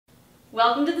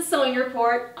Welcome to the Sewing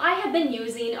Report. I have been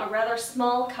using a rather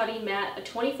small cutting mat, a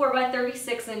 24 by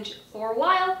 36 inch, for a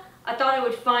while. I thought I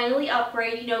would finally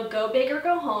upgrade, go big or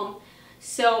go home.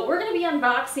 So we're going to be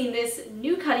unboxing this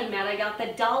new cutting mat. I got the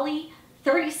Dolly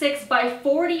 36 by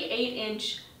 48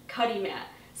 inch cutting mat.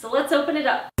 So let's open it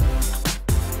up.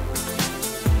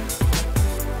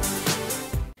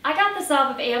 I got this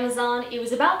off of Amazon. It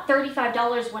was about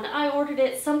 $35 when I ordered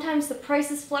it. Sometimes the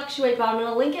prices fluctuate, but I'm going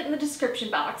to link it in the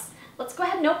description box. Let's go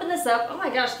ahead and open this up. Oh my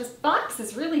gosh, this box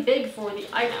is really big for the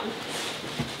item.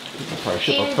 You could probably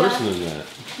ship a person in that.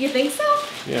 You think so?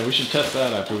 Yeah, we should test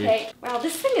that after Okay. Wow,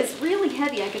 this thing is really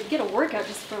heavy. I could get a workout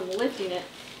just from lifting it.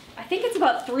 I think it's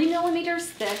about 3 millimeters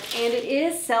thick, and it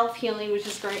is self-healing, which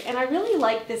is great. And I really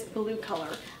like this blue color.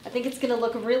 I think it's going to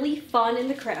look really fun in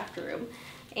the craft room.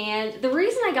 And the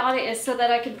reason I got it is so that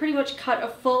I can pretty much cut a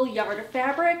full yard of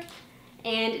fabric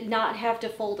and not have to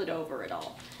fold it over at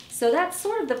all. So that's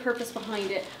sort of the purpose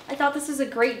behind it. I thought this was a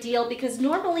great deal because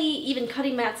normally even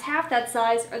cutting mats half that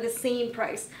size are the same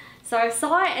price. So I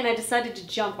saw it and I decided to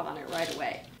jump on it right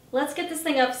away. Let's get this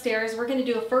thing upstairs. We're going to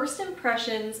do a first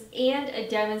impressions and a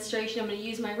demonstration. I'm going to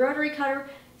use my rotary cutter,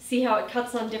 see how it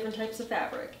cuts on different types of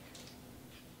fabric.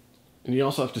 And you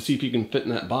also have to see if you can fit in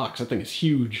that box. That thing is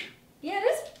huge. Yeah, it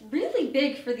is really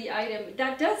big for the item.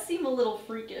 That does seem a little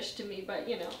freakish to me, but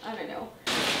I don't know.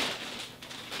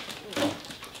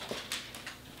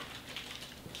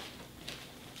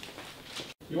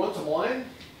 You want some wine?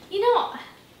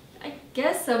 I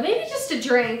guess so. Maybe just a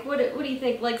drink. What do you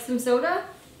think? Like some soda?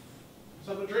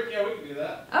 Something to drink? Yeah, we can do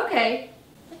that. Okay.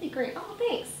 That'd be great. Oh,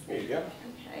 thanks. There you go.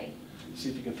 Okay.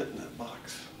 See if you can fit in that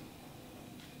box.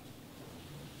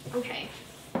 Okay.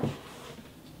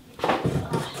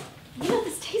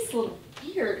 This tastes a little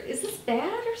weird. Is this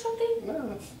bad or something?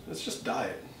 No, it's just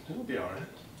diet. It'll be alright.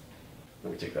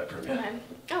 Let me take that from you. Okay.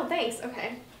 Oh, thanks.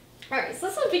 Okay. Alright, so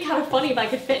this would be kind of funny if I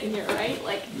could fit in here, right?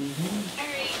 Like,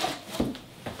 Alright.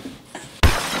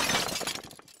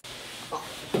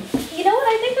 You know what?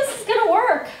 I think this is gonna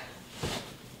work.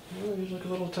 Oh, you look a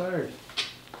little tired.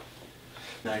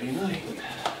 Nighty-night.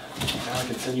 Now I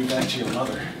can send you back to your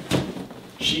mother.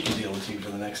 She can deal with you for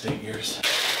the next 8 years.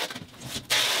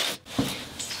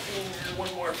 And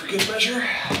one more for good measure.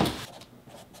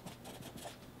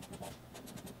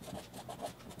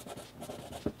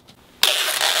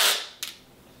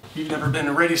 You've never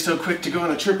been ready so quick to go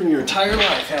on a trip in your entire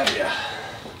life, have you?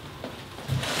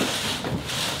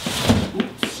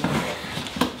 Oops, sorry.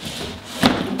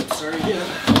 Oops, sorry again.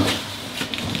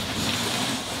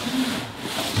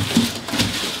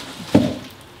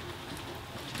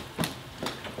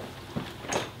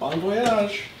 Bon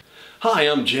voyage. Hi,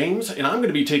 I'm James, and I'm going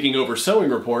to be taking over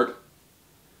Sewing Report.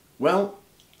 Well,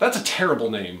 that's a terrible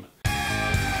name.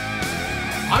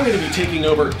 I'm going to be taking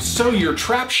over Sew Your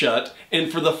Trap Shut,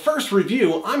 and for the first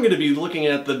review, I'm going to be looking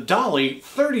at the Dolly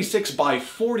 36 by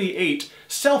 48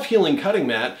 self-healing cutting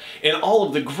mat and all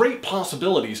of the great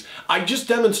possibilities. I just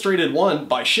demonstrated one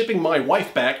by shipping my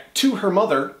wife back to her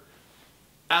mother.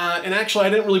 And actually, I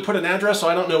didn't really put an address, so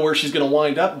I don't know where she's going to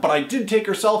wind up, but I did take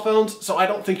her cell phones, so I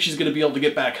don't think she's going to be able to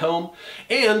get back home.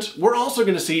 And we're also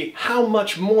going to see how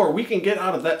much more we can get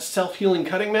out of that self-healing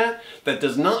cutting mat that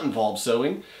does not involve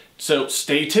sewing. So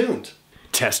stay tuned.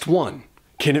 Test 1.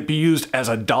 Can it be used as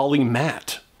a dolly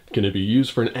mat? Can it be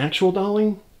used for an actual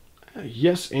dolly?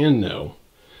 Yes and no.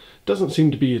 Doesn't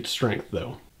seem to be its strength,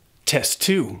 though. Test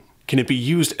 2. Can it be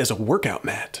used as a workout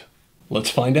mat? Let's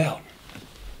find out.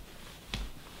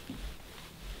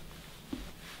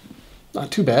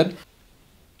 Not too bad.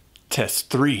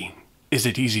 Test 3. Is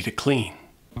it easy to clean?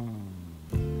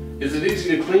 Is it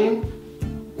easy to clean?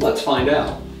 Let's find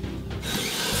out.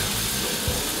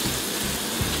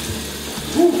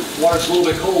 Ooh, water's a little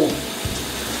bit cold.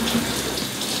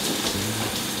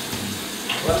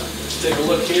 Well, let's take a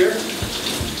look here.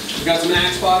 We've got some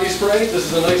Axe body spray. This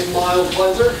is a nice mild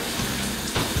cleanser.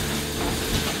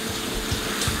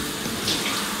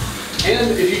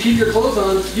 And if you keep your clothes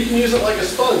on, you can use it like a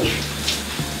sponge.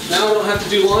 Now I don't have to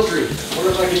do laundry. I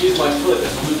wonder if I can use my foot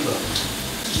as a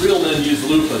loofah. Real men use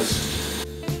loofahs.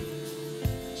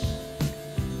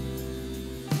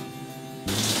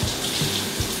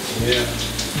 Yeah.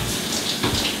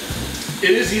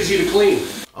 It is easy to clean.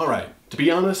 Alright, to be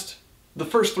honest, the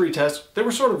first 3 tests, they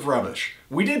were sort of rubbish.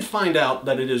 We did find out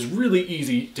that it is really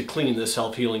easy to clean this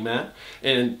self-healing mat,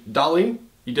 and Dolly,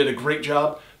 you did a great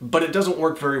job, but it doesn't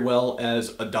work very well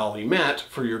as a dolly mat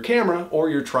for your camera or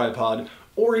your tripod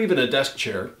or even a desk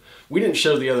chair. We didn't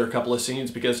show the other couple of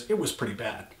scenes because it was pretty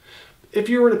bad. If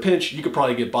you were in a pinch, you could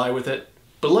probably get by with it,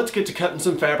 but let's get to cutting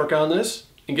some fabric on this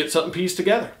and get something pieced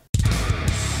together.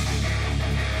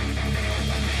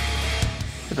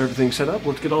 everything set up.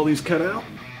 Let's get all these cut out.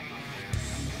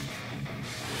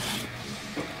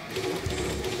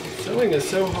 Sewing is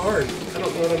so hard. I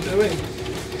don't know what I'm doing.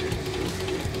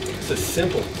 This is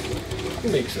simple. Who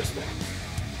makes this thing?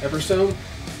 EverSewn?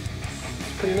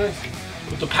 It's pretty nice.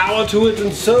 Put the power to it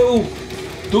and sew.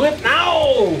 Do it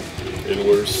now! And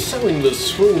we're sewing the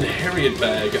Swoon Harriet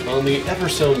bag on the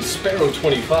EverSewn Sparrow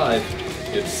 25.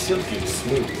 It's silky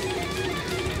smooth.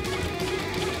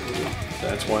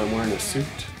 That's why I'm wearing a suit.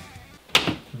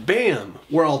 Bam!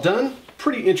 We're all done.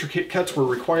 Pretty intricate cuts were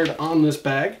required on this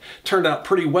bag. Turned out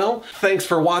pretty well. Thanks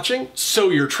for watching. Sew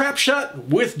your trap shut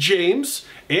with James.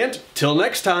 And till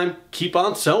next time, keep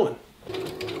on sewing.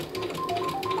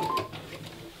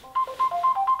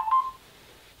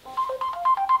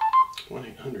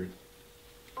 1-800.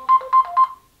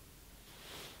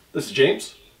 This is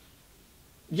James?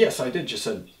 Yes, I did just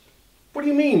said. What do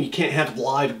you mean you can't have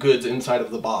live goods inside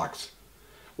of the box?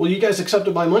 Well, you guys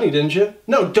accepted my money, didn't you?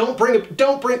 No, don't bring it.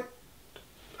 Don't bring.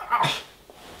 Ah.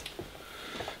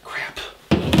 Crap.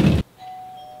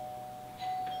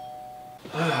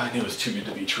 I knew it was too good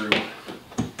to be true.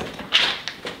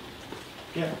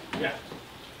 Yeah,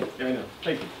 I know.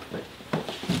 Thank you.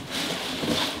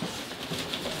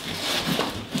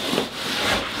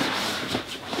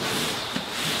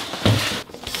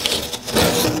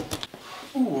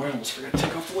 Ooh, I almost forgot to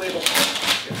take off the label.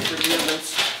 Gotta get rid of the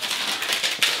evidence.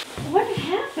 What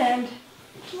happened?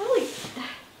 Really?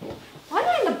 Why am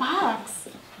I in the box?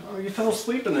 Oh, you fell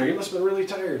asleep in there. You must have been really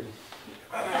tired.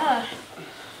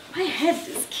 My head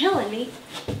is killing me.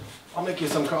 I'll make you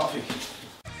some coffee.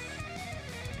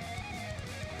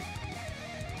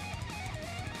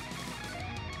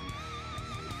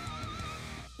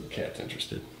 The cat's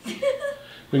interested. We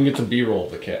can get some B-roll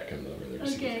of the cat coming over there.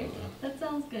 Okay, that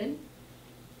sounds good.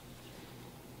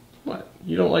 What?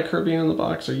 You don't like her being in the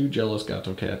box? Are you jealous,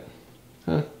 Gato Cat?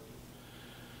 Huh?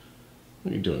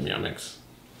 What are you doing, Meowmix?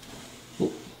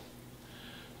 Oh.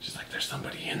 She's like, there's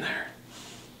somebody in there.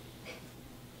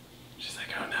 She's like,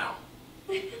 oh no.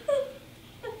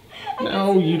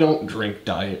 No, you don't drink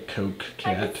Diet Coke,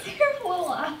 cat.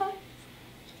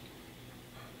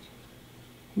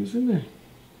 Who's in there?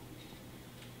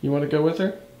 You want to go with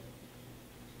her?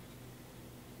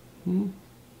 Hmm?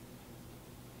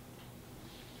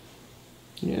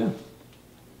 Yeah.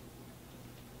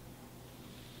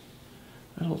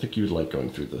 I don't think you'd like going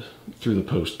through the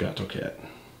post, Gato Cat.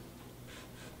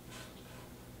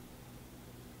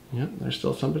 Yep, there's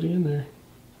still somebody in there.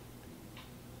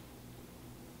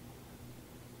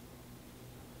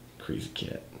 Crazy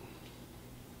cat.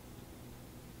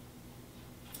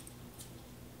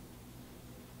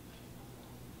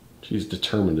 She's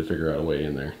determined to figure out a way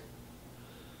in there.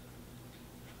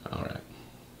 All right.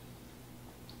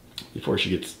 Before she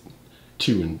gets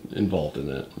too involved in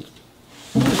that.